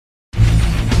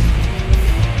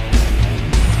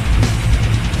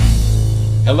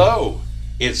Hello,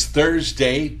 it's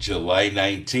Thursday, July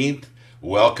 19th.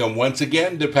 Welcome once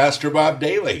again to Pastor Bob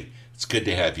Daily. It's good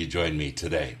to have you join me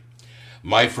today.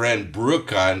 My friend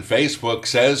Brooke on Facebook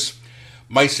says,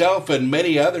 myself and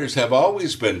many others have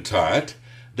always been taught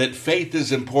that faith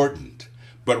is important,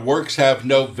 but works have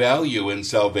no value in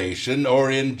salvation or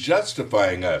in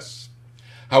justifying us.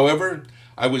 However,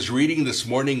 I was reading this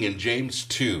morning in James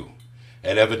 2,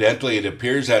 and evidently it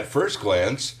appears at first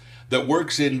glance that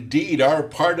works indeed are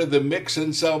part of the mix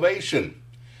in salvation.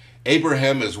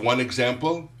 Abraham is one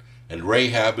example, and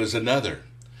Rahab is another.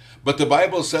 But the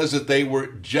Bible says that they were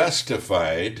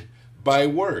justified by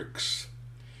works.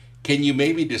 Can you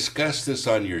maybe discuss this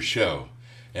on your show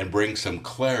and bring some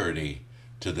clarity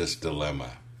to this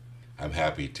dilemma? I'm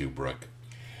happy to, Brooke.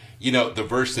 You know, the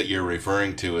verse that you're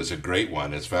referring to is a great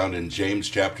one. It's found in James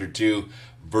chapter 2,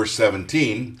 verse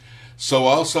 17. So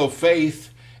also faith,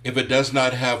 if it does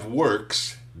not have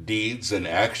works, deeds, and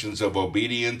actions of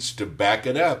obedience to back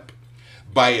it up,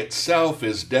 by itself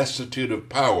is destitute of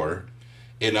power,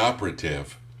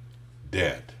 inoperative,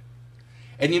 dead.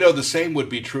 And you know, the same would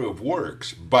be true of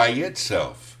works. By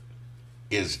itself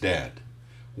is dead.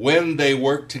 When they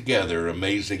work together,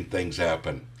 amazing things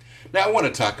happen. Now, I want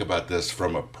to talk about this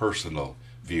from a personal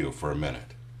view for a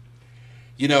minute.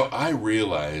 You know, I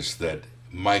realize that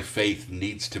my faith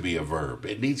needs to be a verb.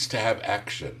 It needs to have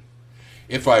action.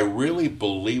 If I really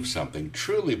believe something,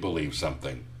 truly believe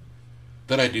something,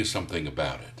 then I do something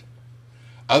about it.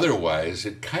 Otherwise,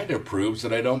 it kind of proves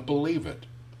that I don't believe it.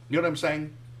 You know what I'm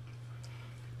saying?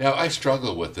 Now, I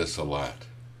struggle with this a lot.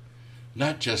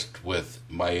 Not just with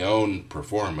my own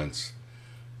performance,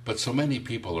 but so many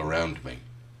people around me.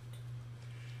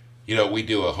 You know, we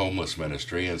do a homeless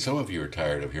ministry, and some of you are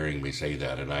tired of hearing me say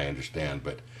that, and I understand,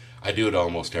 but I do it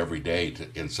almost every day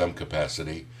in some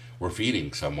capacity. We're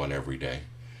feeding someone every day.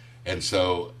 And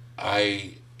so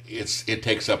it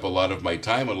takes up a lot of my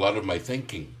time, a lot of my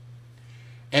thinking.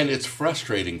 And it's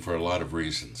frustrating for a lot of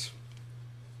reasons.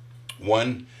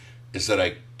 One is that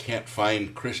I can't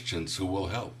find Christians who will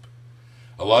help.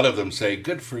 A lot of them say,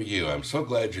 good for you, I'm so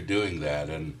glad you're doing that,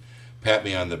 and pat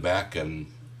me on the back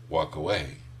and walk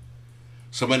away.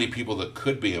 So many people that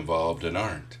could be involved and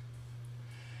aren't.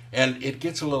 And it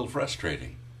gets a little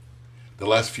frustrating. The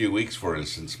last few weeks, for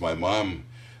instance, my mom,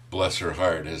 bless her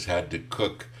heart, has had to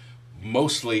cook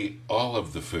mostly all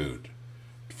of the food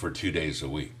for 2 days a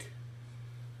week.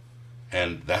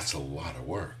 And that's a lot of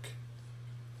work.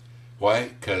 Why?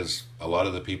 Because a lot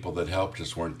of the people that helped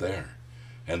just weren't there.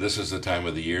 And this is the time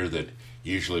of the year that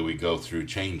usually we go through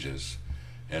changes.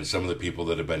 And some of the people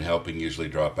that have been helping usually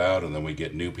drop out, and then we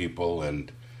get new people, and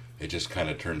it just kind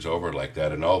of turns over like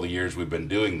that. And all the years we've been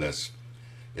doing this,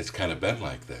 it's kind of been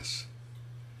like this.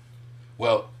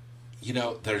 Well, you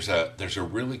know, there's a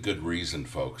really good reason,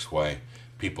 folks, why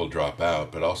people drop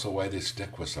out, but also why they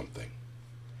stick with something.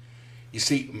 You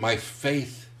see, my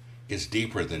faith is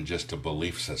deeper than just a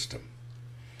belief system.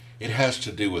 It has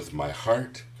to do with my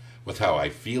heart, with how I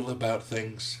feel about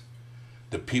things,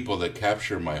 the people that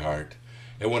capture my heart.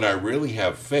 And when I really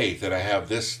have faith, and I have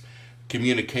this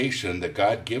communication that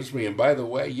God gives me, and by the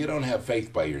way, you don't have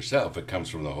faith by yourself. It comes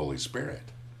from the Holy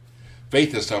Spirit.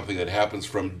 Faith is something that happens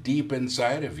from deep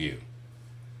inside of you,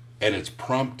 and it's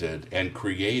prompted and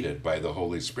created by the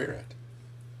Holy Spirit.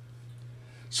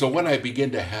 So when I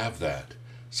begin to have that,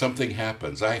 something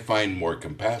happens. I find more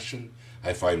compassion.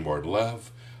 I find more love.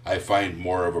 I find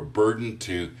more of a burden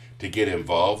to get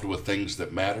involved with things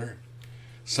that matter.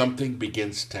 Something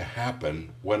begins to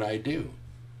happen when I do.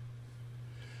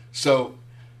 So,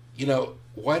 you know,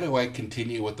 why do I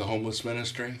continue with the homeless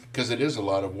ministry? Because it is a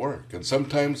lot of work. And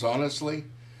sometimes, honestly,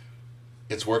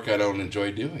 it's work I don't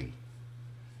enjoy doing.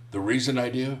 The reason I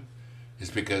do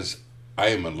is because I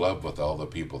am in love with all the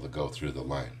people that go through the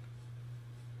line.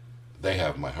 They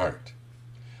have my heart.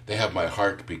 They have my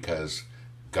heart because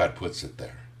God puts it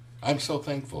there. I'm so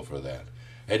thankful for that.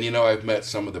 And you know, I've met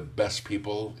some of the best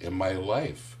people in my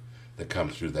life that come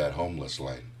through that homeless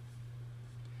line.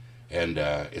 And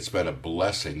it's been a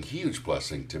blessing, huge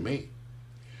blessing to me.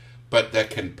 But that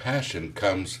compassion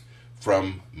comes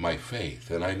from my faith,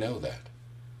 and I know that.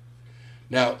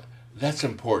 Now, that's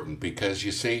important because,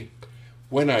 you see,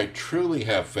 when I truly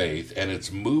have faith and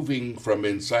it's moving from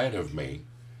inside of me,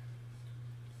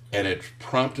 and it's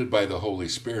prompted by the Holy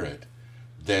Spirit,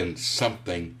 then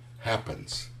something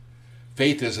happens.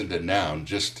 Faith isn't a noun,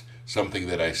 just something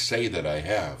that I say that I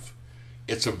have.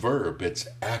 It's a verb, it's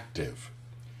active.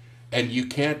 And you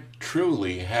can't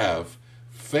truly have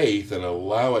faith and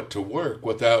allow it to work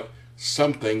without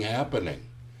something happening.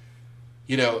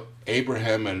 You know,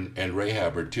 Abraham and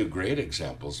Rahab are two great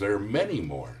examples. There are many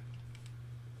more.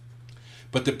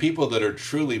 But the people that are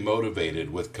truly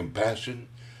motivated with compassion,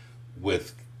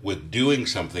 with doing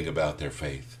something about their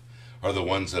faith, are the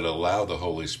ones that allow the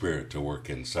Holy Spirit to work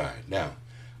inside. Now,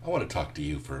 I want to talk to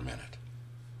you for a minute.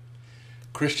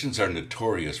 Christians are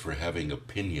notorious for having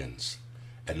opinions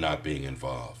and not being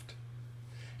involved.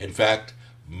 In fact,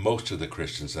 most of the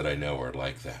Christians that I know are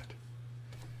like that.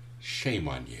 Shame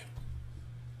on you.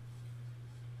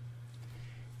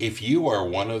 If you are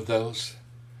one of those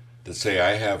that say,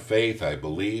 I have faith, I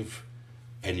believe,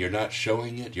 and you're not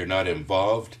showing it, you're not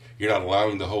involved, you're not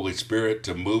allowing the Holy Spirit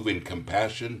to move in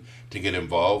compassion, to get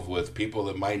involved with people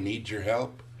that might need your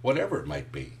help, whatever it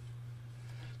might be,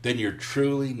 then you're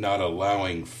truly not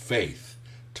allowing faith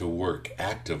to work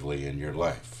actively in your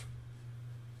life.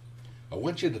 I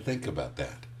want you to think about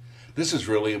that. This is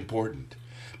really important.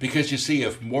 Because you see,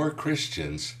 if more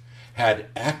Christians had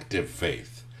active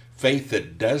faith, faith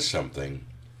that does something,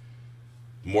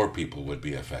 more people would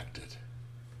be affected.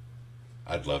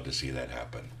 I'd love to see that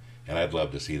happen. And I'd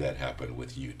love to see that happen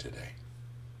with you today.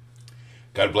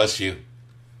 God bless you.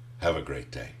 Have a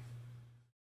great day.